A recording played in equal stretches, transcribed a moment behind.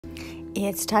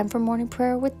It's time for morning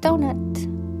prayer with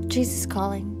Donut. Jesus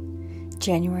calling,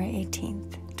 January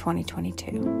 18th,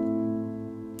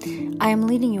 2022. I am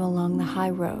leading you along the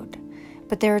high road,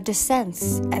 but there are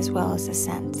descents as well as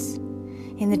ascents.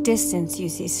 In the distance, you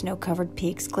see snow-covered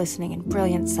peaks glistening in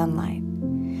brilliant sunlight.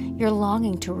 Your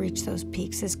longing to reach those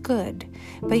peaks is good,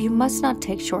 but you must not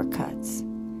take shortcuts.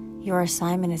 Your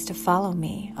assignment is to follow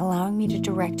me, allowing me to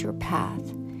direct your path.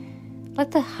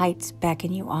 Let the heights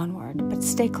beckon you onward, but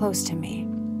stay close to me.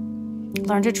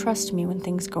 Learn to trust me when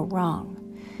things go wrong.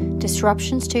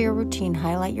 Disruptions to your routine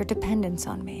highlight your dependence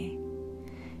on me.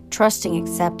 Trusting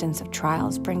acceptance of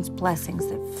trials brings blessings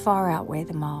that far outweigh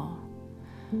them all.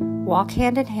 Walk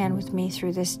hand in hand with me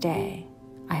through this day.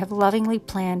 I have lovingly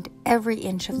planned every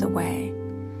inch of the way.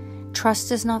 Trust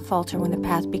does not falter when the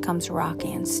path becomes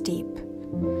rocky and steep.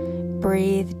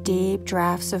 Breathe deep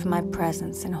drafts of my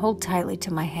presence and hold tightly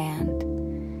to my hand.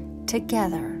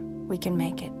 Together, we can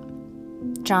make it.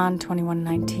 John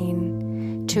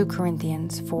 21:19, 2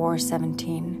 Corinthians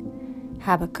 4:17,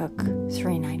 Habakkuk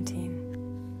 3:19.